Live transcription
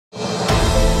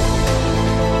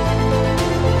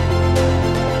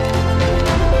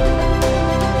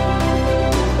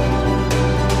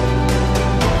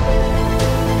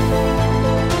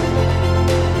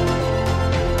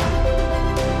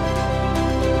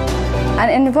an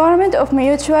environment of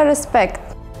mutual respect,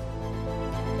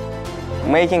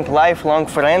 making lifelong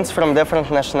friends from different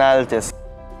nationalities,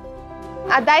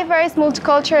 a diverse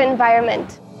multicultural environment.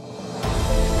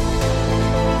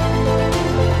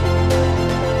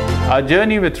 Our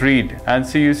journey with READ and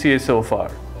CUCA so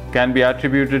far can be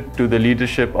attributed to the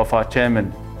leadership of our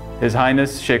chairman, His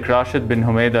Highness Sheikh Rashid bin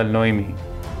Humaid Al Noimi,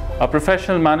 our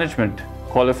professional management,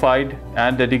 qualified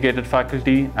and dedicated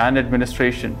faculty and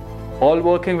administration, all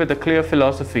working with a clear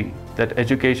philosophy that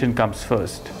education comes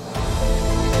first.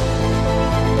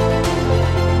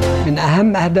 من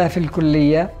أهم أهداف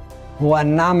الكلية هو أن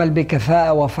نعمل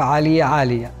بكفاءة وفعالية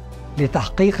عالية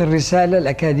لتحقيق الرسالة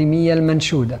الأكاديمية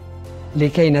المنشودة،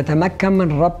 لكي نتمكن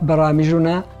من ربط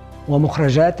برامجنا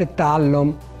ومخرجات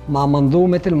التعلم مع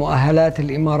منظومة المؤهلات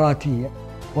الإماراتية،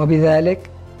 وبذلك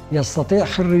يستطيع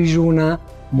خريجونا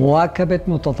مواكبة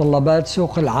متطلبات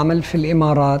سوق العمل في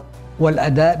الإمارات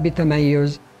والأداء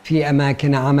بتميز في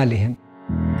أماكن عملهم.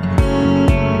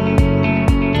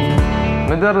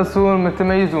 مدرسون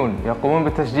متميزون يقومون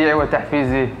بتشجيعه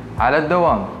وتحفيزه على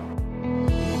الدوام.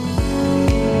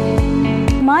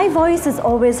 My voice is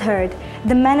always heard.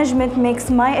 The management makes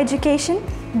my education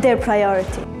their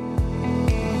priority.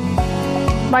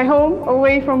 My home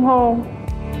away from home.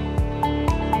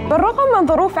 بالرغم من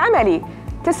ظروف عملي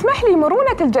تسمح لي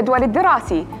مرونة الجدول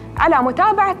الدراسي على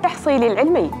متابعة تحصيلي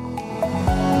العلمي.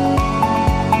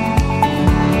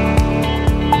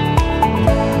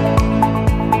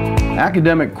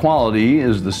 Academic quality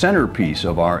is the centerpiece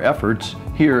of our efforts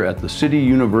here at the City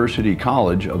University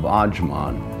College of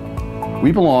Ajman.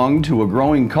 We belong to a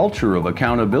growing culture of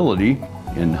accountability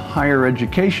in higher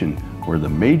education, where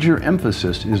the major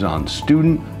emphasis is on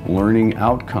student learning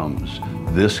outcomes.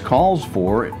 This calls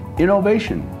for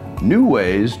innovation, new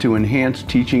ways to enhance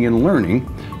teaching and learning,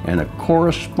 and a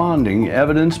corresponding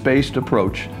evidence-based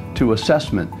approach to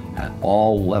assessment at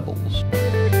all levels.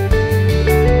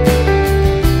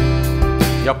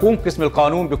 يقوم قسم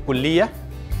القانون بالكلية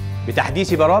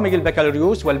بتحديث برامج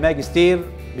البكالوريوس والماجستير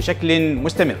بشكل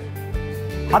مستمر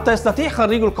حتى يستطيع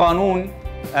خريجو القانون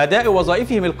أداء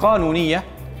وظائفهم القانونية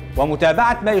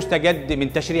ومتابعة ما يستجد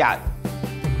من تشريعات.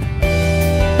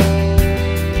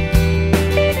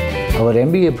 Our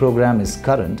MBA program is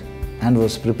current and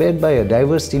was prepared by a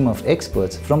diverse team of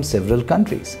experts from several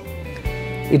countries.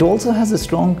 It also has a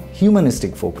strong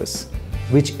humanistic focus,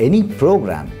 which any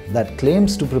program that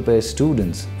claims to prepare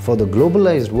students for the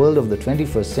globalized world of the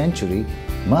 21st century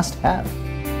must have.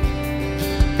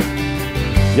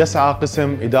 يسعى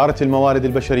قسم إدارة الموارد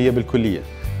البشرية بالكلية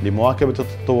لمواكبة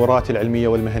التطورات العلمية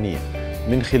والمهنية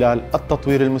من خلال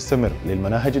التطوير المستمر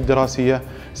للمناهج الدراسية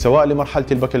سواء لمرحلة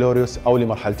البكالوريوس أو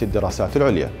لمرحلة الدراسات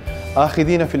العليا،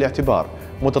 آخذين في الاعتبار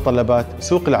متطلبات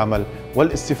سوق العمل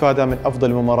والاستفادة من أفضل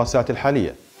الممارسات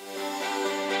الحالية.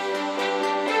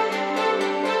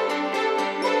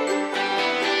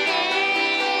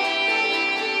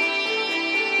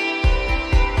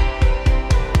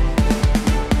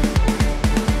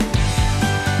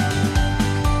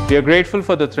 We are grateful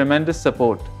for the tremendous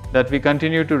support that we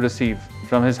continue to receive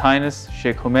from His Highness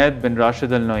Sheikh Humaid bin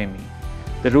Rashid Al Noimi,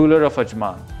 the ruler of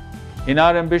Ajman, in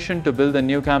our ambition to build a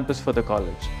new campus for the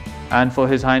college, and for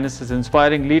His Highness's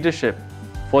inspiring leadership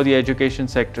for the education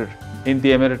sector in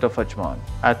the Emirate of Ajman.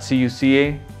 At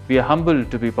CUCA, we are humbled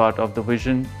to be part of the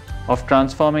vision of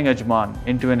transforming Ajman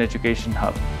into an education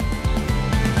hub.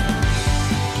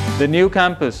 The new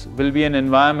campus will be an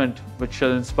environment which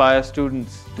shall inspire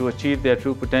students to achieve their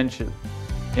true potential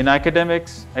in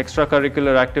academics,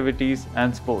 extracurricular activities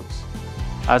and sports.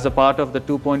 As a part of the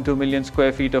 2.2 million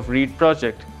square feet of READ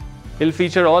project, it will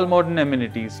feature all modern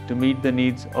amenities to meet the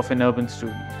needs of an urban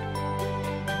student.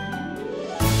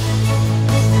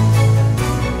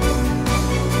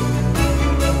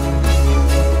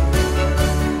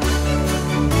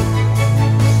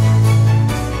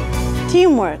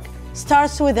 Teamwork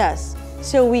starts with us,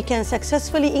 so we can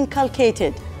successfully inculcate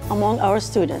it among our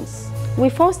students. We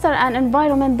foster an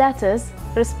environment that is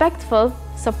respectful,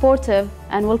 supportive,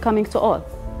 and welcoming to all.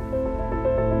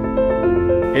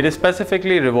 It is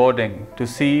specifically rewarding to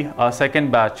see our second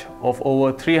batch of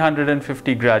over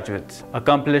 350 graduates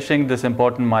accomplishing this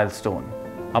important milestone,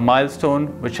 a milestone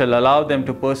which will allow them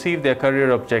to perceive their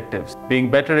career objectives,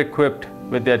 being better equipped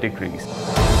with their degrees.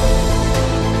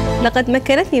 لقد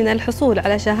مكنتني من الحصول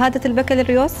على شهادة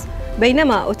البكالوريوس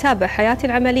بينما أتابع حياتي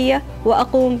العملية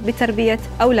وأقوم بتربية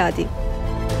أولادي.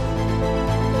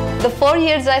 The 4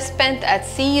 years I spent at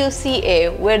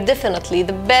CUCA were definitely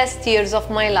the best years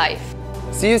of my life.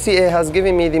 CUCA has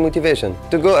given me the motivation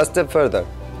to go a step further.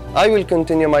 I will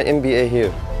continue my MBA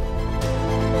here.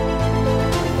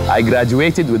 I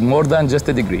graduated with more than just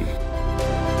a degree.